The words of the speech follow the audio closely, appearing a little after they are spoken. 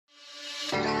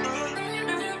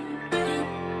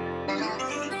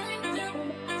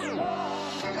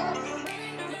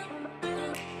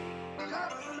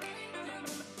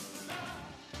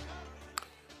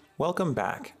Welcome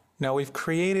back. Now we've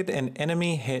created an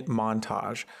enemy hit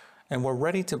montage, and we're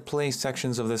ready to play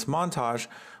sections of this montage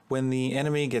when the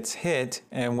enemy gets hit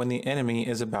and when the enemy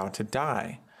is about to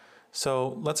die. So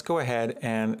let's go ahead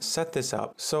and set this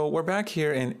up. So we're back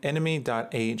here in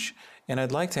enemy.h, and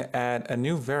I'd like to add a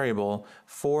new variable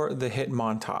for the hit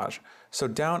montage. So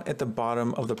down at the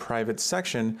bottom of the private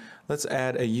section, let's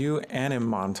add a uAnim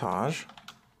montage,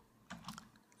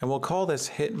 and we'll call this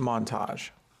hit montage.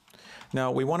 Now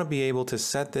we want to be able to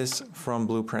set this from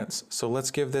blueprints. So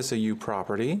let's give this a U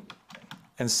property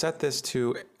and set this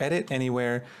to edit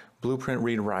anywhere blueprint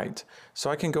read write. So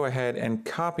I can go ahead and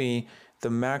copy the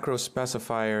macro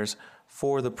specifiers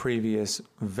for the previous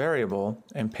variable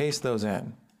and paste those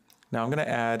in. Now I'm going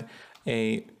to add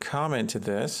a comment to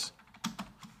this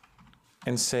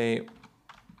and say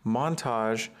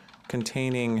montage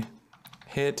containing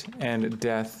hit and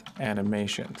death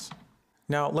animations.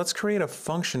 Now let's create a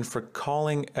function for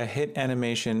calling a hit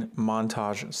animation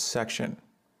montage section.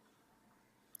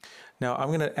 Now I'm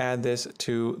going to add this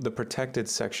to the protected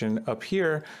section up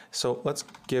here. So let's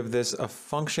give this a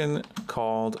function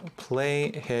called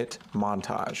play hit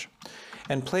montage.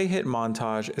 And play hit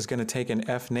montage is going to take an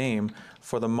F name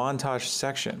for the montage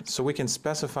section. So we can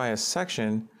specify a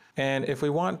section, and if we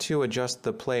want to adjust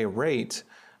the play rate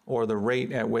or the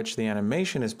rate at which the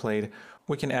animation is played,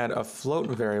 we can add a float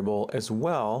variable as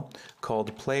well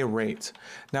called play rate.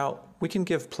 Now we can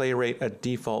give play rate a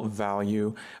default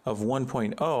value of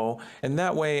 1.0, and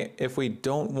that way if we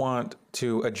don't want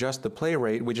to adjust the play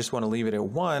rate, we just want to leave it at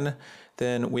 1,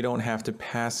 then we don't have to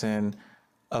pass in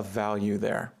a value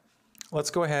there. Let's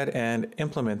go ahead and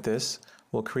implement this.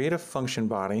 We'll create a function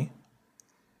body,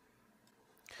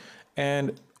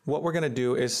 and what we're going to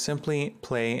do is simply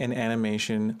play an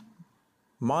animation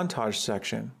montage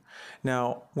section.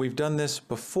 Now we've done this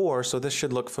before, so this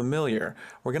should look familiar.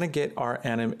 We're going to get our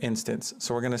anim instance.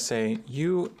 So we're going to say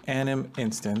uAnim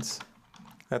instance.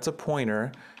 That's a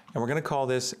pointer, and we're going to call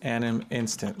this anim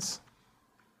instance.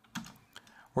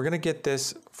 We're going to get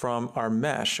this from our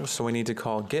mesh, so we need to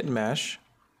call get mesh.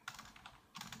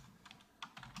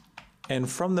 And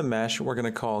from the mesh, we're going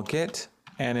to call get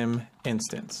anim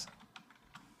instance.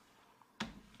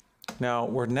 Now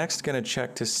we're next going to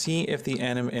check to see if the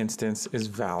anim instance is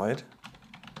valid.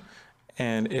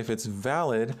 And if it's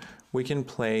valid, we can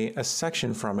play a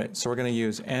section from it. So we're going to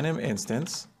use anim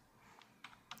instance.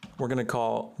 We're going to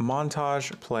call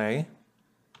montage play.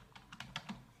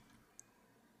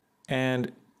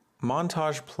 And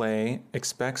montage play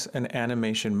expects an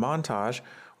animation montage.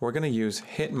 We're going to use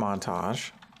hit montage.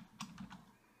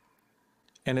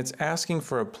 And it's asking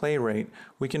for a play rate.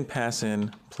 We can pass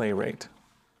in play rate.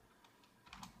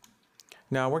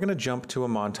 Now we're going to jump to a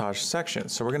montage section.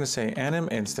 So we're going to say anim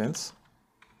instance,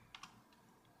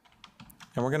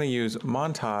 and we're going to use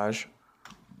montage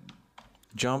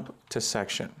jump to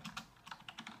section.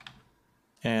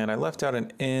 And I left out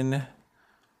an in.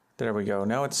 There we go.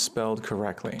 Now it's spelled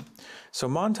correctly. So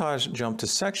montage jump to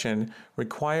section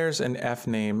requires an F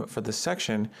name for the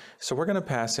section. So we're going to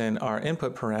pass in our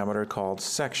input parameter called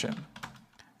section.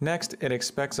 Next, it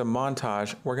expects a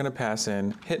montage. We're going to pass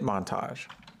in hit montage.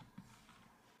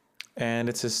 And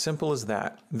it's as simple as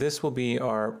that. This will be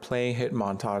our play hit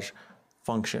montage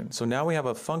function. So now we have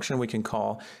a function we can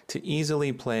call to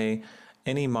easily play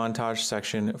any montage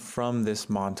section from this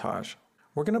montage.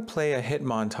 We're going to play a hit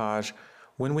montage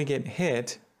when we get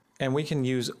hit, and we can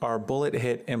use our bullet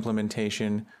hit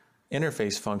implementation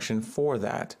interface function for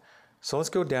that. So let's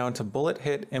go down to bullet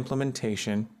hit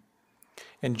implementation,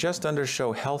 and just under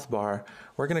show health bar,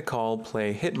 we're going to call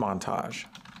play hit montage.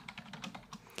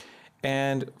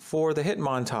 And for the hit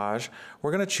montage,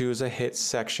 we're going to choose a hit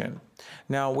section.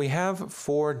 Now we have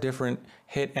 4 different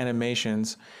hit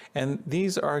animations, and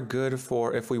these are good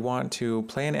for if we want to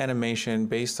play an animation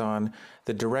based on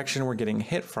the direction we're getting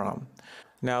hit from.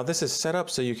 Now this is set up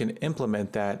so you can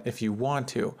implement that if you want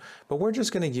to, but we're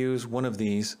just going to use one of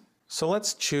these. So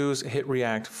let's choose hit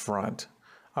react front.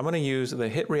 I'm going to use the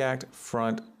hit react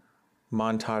front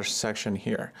montage section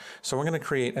here. So we're going to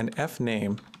create an F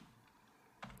name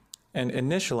and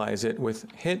initialize it with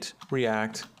hit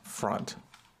react front.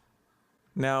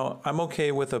 Now I'm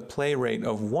okay with a play rate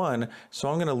of 1, so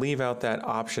I'm going to leave out that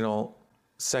optional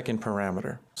second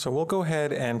parameter. So we'll go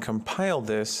ahead and compile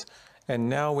this, and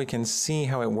now we can see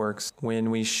how it works when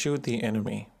we shoot the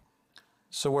enemy.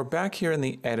 So we're back here in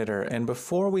the editor, and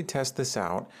before we test this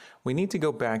out, we need to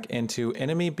go back into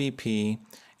enemy BP,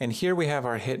 and here we have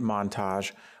our hit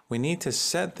montage. We need to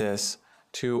set this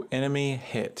to enemy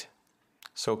hit.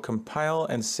 So compile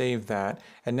and save that,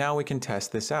 and now we can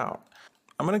test this out.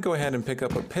 I'm going to go ahead and pick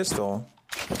up a pistol,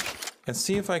 and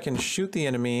see if I can shoot the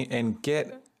enemy and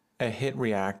get a hit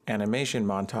react animation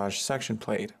montage section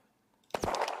played.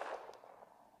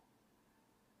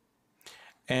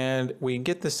 And we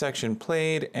get the section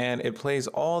played and it plays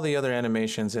all the other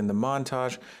animations in the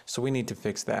montage, so we need to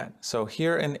fix that. So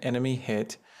here in enemy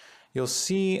hit, you'll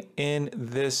see in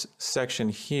this section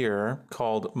here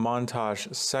called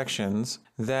montage sections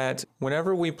that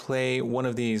whenever we play one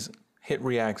of these hit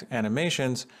react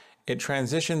animations, it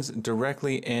transitions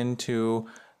directly into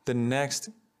the next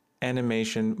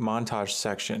animation montage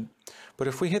section. But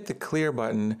if we hit the clear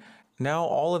button, now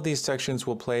all of these sections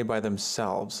will play by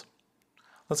themselves.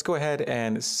 Let's go ahead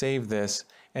and save this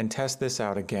and test this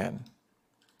out again.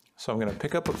 So I'm going to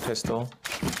pick up a pistol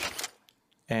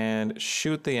and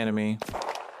shoot the enemy,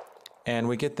 and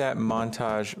we get that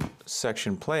montage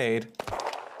section played,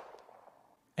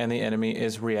 and the enemy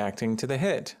is reacting to the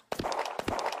hit.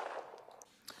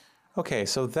 Okay,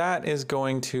 so that is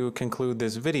going to conclude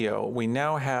this video. We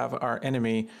now have our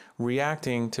enemy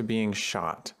reacting to being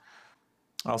shot.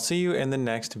 I'll see you in the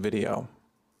next video.